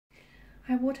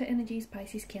Hi water energies,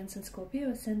 Pisces, Cancer and Scorpio,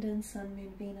 Ascendant, Sun,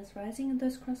 Moon, Venus, Rising, and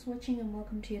those cross-watching, and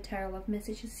welcome to your Tarot Love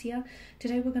Messages here.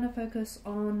 Today we're going to focus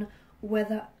on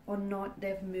whether or not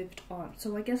they've moved on.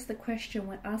 So I guess the question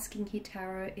we're asking here,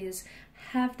 Tarot, is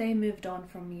have they moved on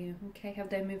from you? Okay, have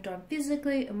they moved on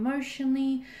physically,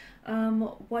 emotionally?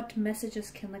 What messages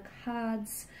can the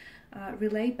cards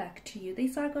relay back to you?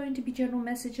 These are going to be general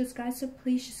messages, guys, so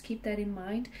please just keep that in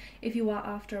mind. If you are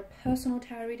after a personal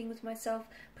tarot reading with myself,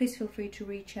 please feel free to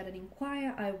reach out and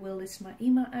inquire. I will list my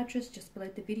email address just below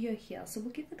the video here. So we'll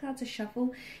give the cards a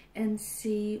shuffle and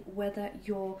see whether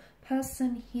your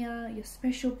person here, your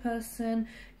special person,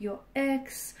 your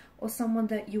ex, or someone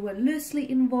that you were loosely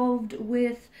involved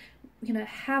with, you know,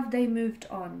 have they moved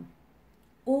on?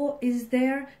 Or is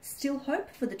there still hope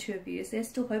for the two of you? Is there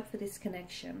still hope for this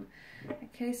connection?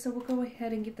 Okay, so we'll go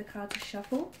ahead and give the cards a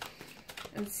shuffle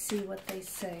and see what they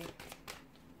say.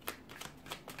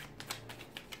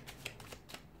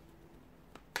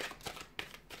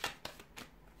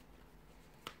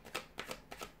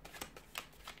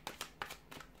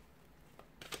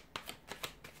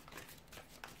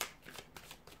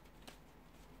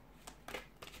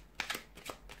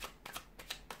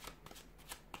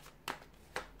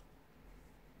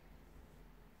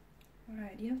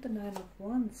 Alright, you have the Nine of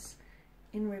Wands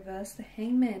in reverse. The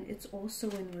Hangman, it's also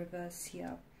in reverse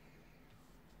here.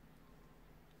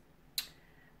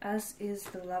 As is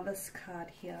the Lover's card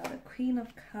here. The Queen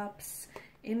of Cups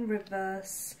in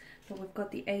reverse. But we've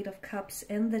got the Eight of Cups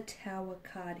and the Tower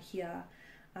card here.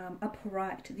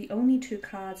 Upright. The only two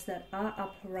cards that are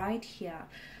upright here.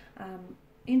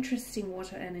 Interesting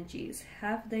water energies.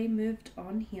 Have they moved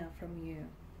on here from you?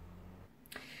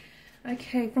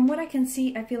 Okay, from what I can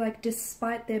see, I feel like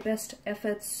despite their best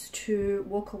efforts to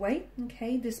walk away,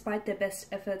 okay, despite their best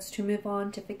efforts to move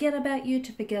on, to forget about you,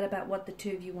 to forget about what the two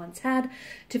of you once had,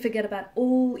 to forget about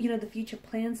all, you know, the future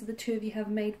plans that the two of you have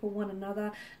made for one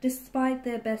another, despite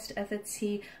their best efforts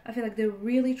here, I feel like they're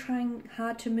really trying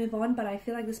hard to move on, but I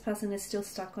feel like this person is still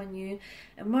stuck on you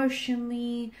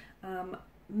emotionally,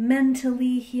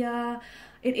 mentally here.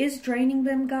 It is draining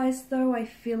them, guys, though. I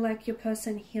feel like your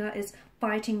person here is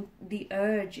fighting the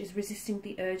urge, is resisting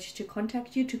the urge to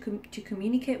contact you, to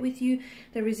communicate with you.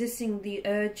 They're resisting the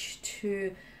urge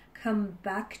to come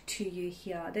back to you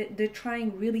here. They're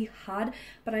trying really hard,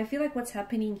 but I feel like what's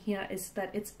happening here is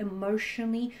that it's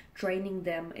emotionally draining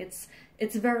them. It's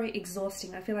very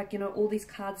exhausting. I feel like, you know, all these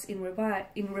cards in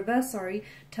reverse,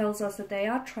 tells us that they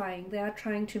are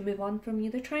trying to move on from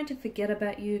you. They're trying to forget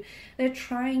about you. They're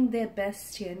trying their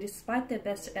best here, and despite their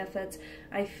best efforts,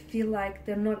 I feel like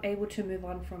they're not able to move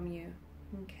on from you.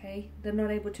 Okay, they're not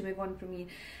able to move on from you.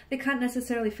 They can't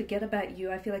necessarily forget about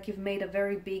you. I feel like you've made a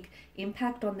very big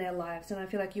impact on their lives, and I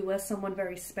feel like you were someone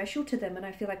very special to them. And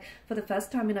I feel like for the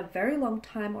first time in a very long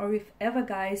time, or if ever,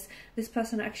 guys, this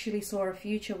person actually saw a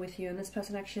future with you, and this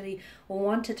person actually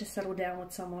wanted to settle down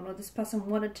with someone, or this person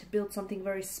wanted to build something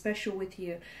very special with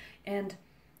you. And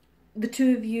the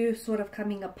two of you sort of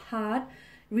coming apart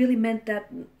really meant that,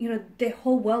 you know, their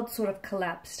whole world sort of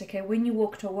collapsed, okay? When you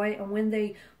walked away and when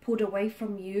they pulled away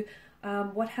from you,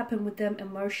 what happened with them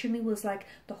emotionally was like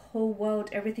the whole world,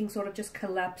 everything sort of just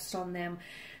collapsed on them.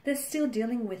 They're still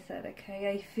dealing with it, okay?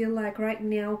 I feel like right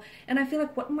now, and I feel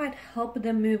like what might help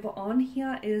them move on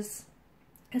here is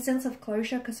a sense of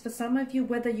closure, because for some of you,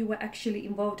 whether you were actually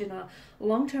involved in a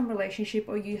long-term relationship,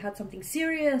 or you had something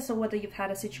serious, or whether you've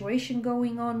had a situation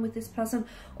going on with this person,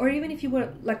 or even if you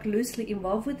were like loosely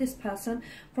involved with this person,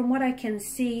 from what I can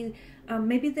see,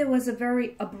 maybe there was a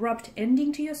very abrupt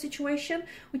ending to your situation,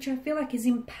 which I feel like is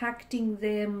impacting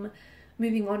them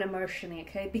moving on emotionally,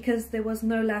 okay? Because there was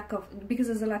no because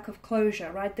there's a lack of closure,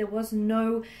 right? There was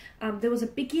no, there was a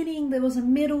beginning, there was a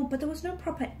middle, but there was no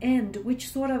proper end, which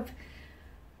sort of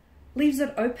leaves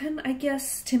it open, I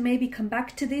guess, to maybe come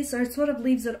back to this, or it sort of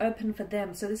leaves it open for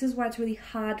them. So this is why it's really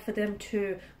hard for them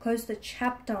to close the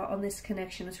chapter on this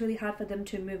connection. It's really hard for them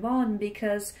to move on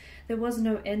because there was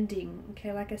no ending,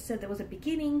 okay? Like I said, there was a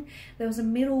beginning, there was a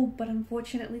middle, but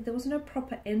unfortunately there was no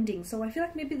proper ending. So I feel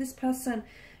like maybe this person,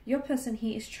 your person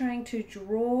here, is trying to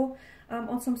draw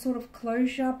on some sort of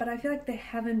closure, but I feel like they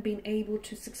haven't been able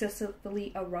to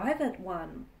successfully arrive at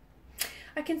one.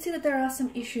 I can see that there are some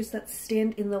issues that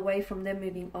stand in the way from them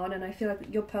moving on, and I feel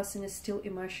like your person is still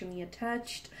emotionally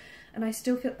attached, and I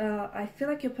feel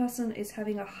like your person is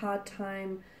having a hard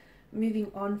time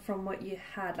moving on from what you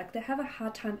had. Like they have a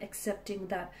hard time accepting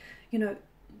that, you know,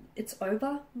 it's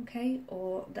over, okay,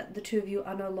 or that the two of you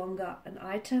are no longer an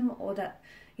item, or that,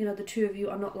 you know, the two of you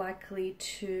are not likely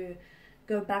to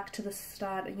go back to the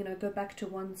start and, you know, go back to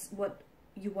what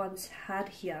you once had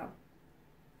here.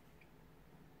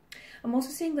 I'm also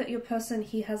seeing that your person,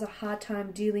 he has a hard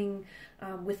time dealing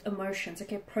with emotions,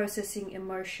 okay, processing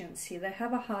emotions here. They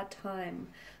have a hard time.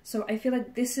 So I feel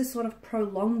like this is sort of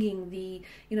prolonging the,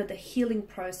 you know, the healing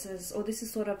process, or this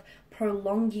is sort of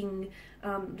prolonging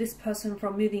this person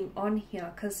from moving on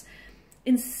here, because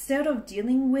instead of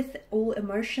dealing with all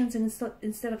emotions and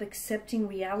instead of accepting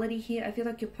reality here, I feel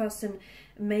like your person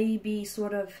may be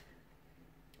sort of,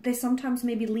 they sometimes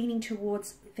may be leaning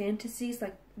towards fantasies,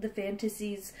 like the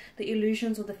fantasies, the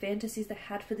illusions or the fantasies they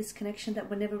had for this connection that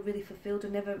were never really fulfilled or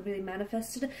never really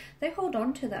manifested. They hold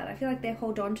on to that. I feel like they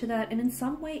hold on to that, and in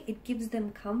some way it gives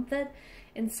them comfort.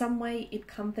 In some way it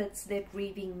comforts their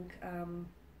grieving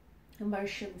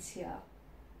emotions here.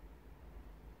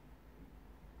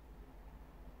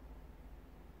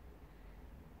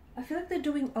 I feel like they're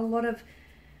doing a lot of,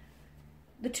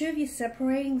 the two of you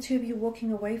separating, the two of you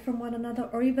walking away from one another,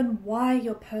 or even why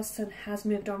your person has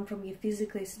moved on from you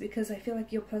physically is because I feel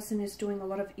like your person is doing a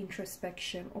lot of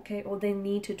introspection, okay, or they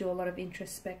need to do a lot of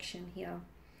introspection here.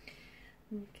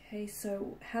 Okay,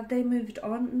 so have they moved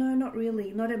on? No, not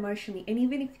really, not emotionally. And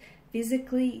even if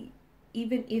physically,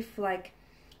 even if like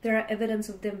there are evidence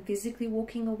of them physically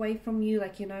walking away from you,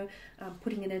 like, you know,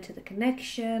 putting an end to the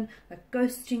connection, like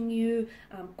ghosting you,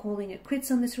 calling it quits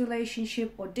on this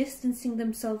relationship, or distancing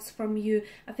themselves from you.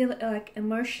 I feel like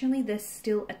emotionally they're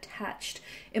still attached.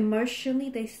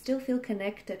 Emotionally they still feel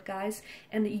connected, guys.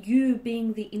 And you,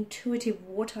 being the intuitive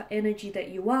water energy that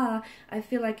you are, I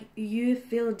feel like you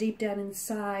feel deep down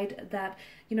inside that,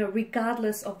 you know,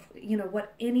 regardless of, you know,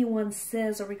 what anyone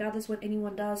says, or regardless what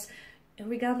anyone does,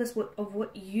 regardless of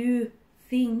what you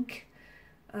think,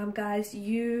 guys,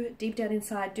 you deep down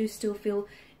inside do still feel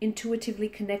intuitively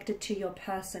connected to your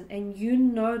person. And you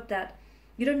know that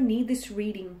you don't need this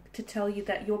reading to tell you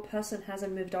that your person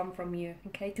hasn't moved on from you,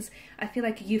 okay? Because I feel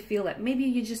like you feel it. Maybe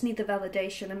you just need the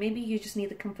validation, and maybe you just need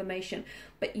the confirmation,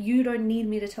 but you don't need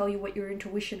me to tell you what your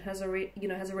intuition has already, you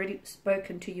know, has already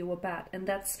spoken to you about. And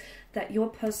that's that your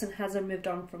person hasn't moved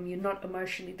on from you, not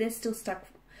emotionally. They're still stuck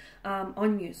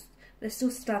on you. They're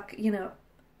still stuck, you know,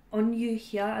 on you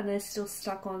here, and they're still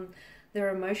stuck on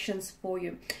their emotions for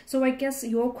you. So I guess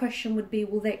your question would be,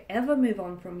 will they ever move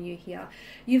on from you here?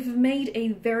 You've made a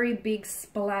very big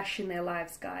splash in their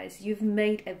lives, guys. You've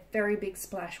made a very big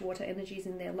splash, water energies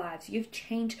in their lives. You've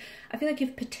changed, I feel like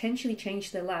you've potentially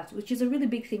changed their lives, which is a really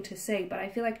big thing to say, but I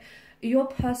feel like your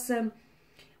person,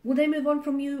 will they move on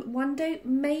from you one day?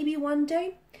 Maybe one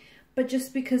day. But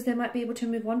just because they might be able to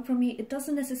move on from you, it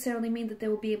doesn't necessarily mean that they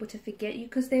will be able to forget you,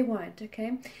 because they won't,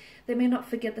 okay? They may not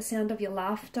forget the sound of your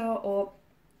laughter, or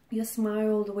your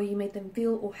smile, the way you made them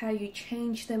feel, or how you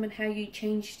changed them, and how you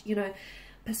changed, you know,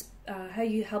 how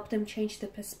you helped them change their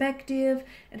perspective,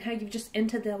 and how you've just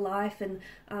entered their life, and,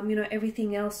 you know,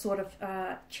 everything else sort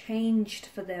of changed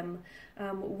for them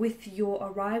with your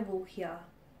arrival here.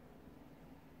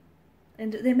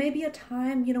 And there may be a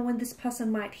time, you know, when this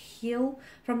person might heal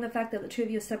from the fact that the two of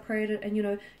you are separated, and, you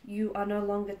know, you are no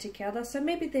longer together. So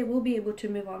maybe they will be able to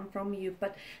move on from you,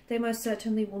 but they most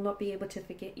certainly will not be able to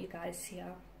forget you guys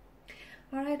here.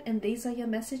 Alright, and these are your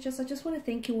messages. I just want to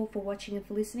thank you all for watching and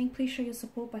for listening. Please show your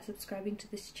support by subscribing to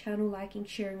this channel, liking,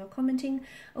 sharing, or commenting.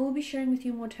 I will be sharing with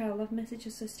you more tarot love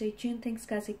messages, so stay tuned. Thanks,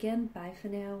 guys, again. Bye for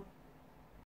now.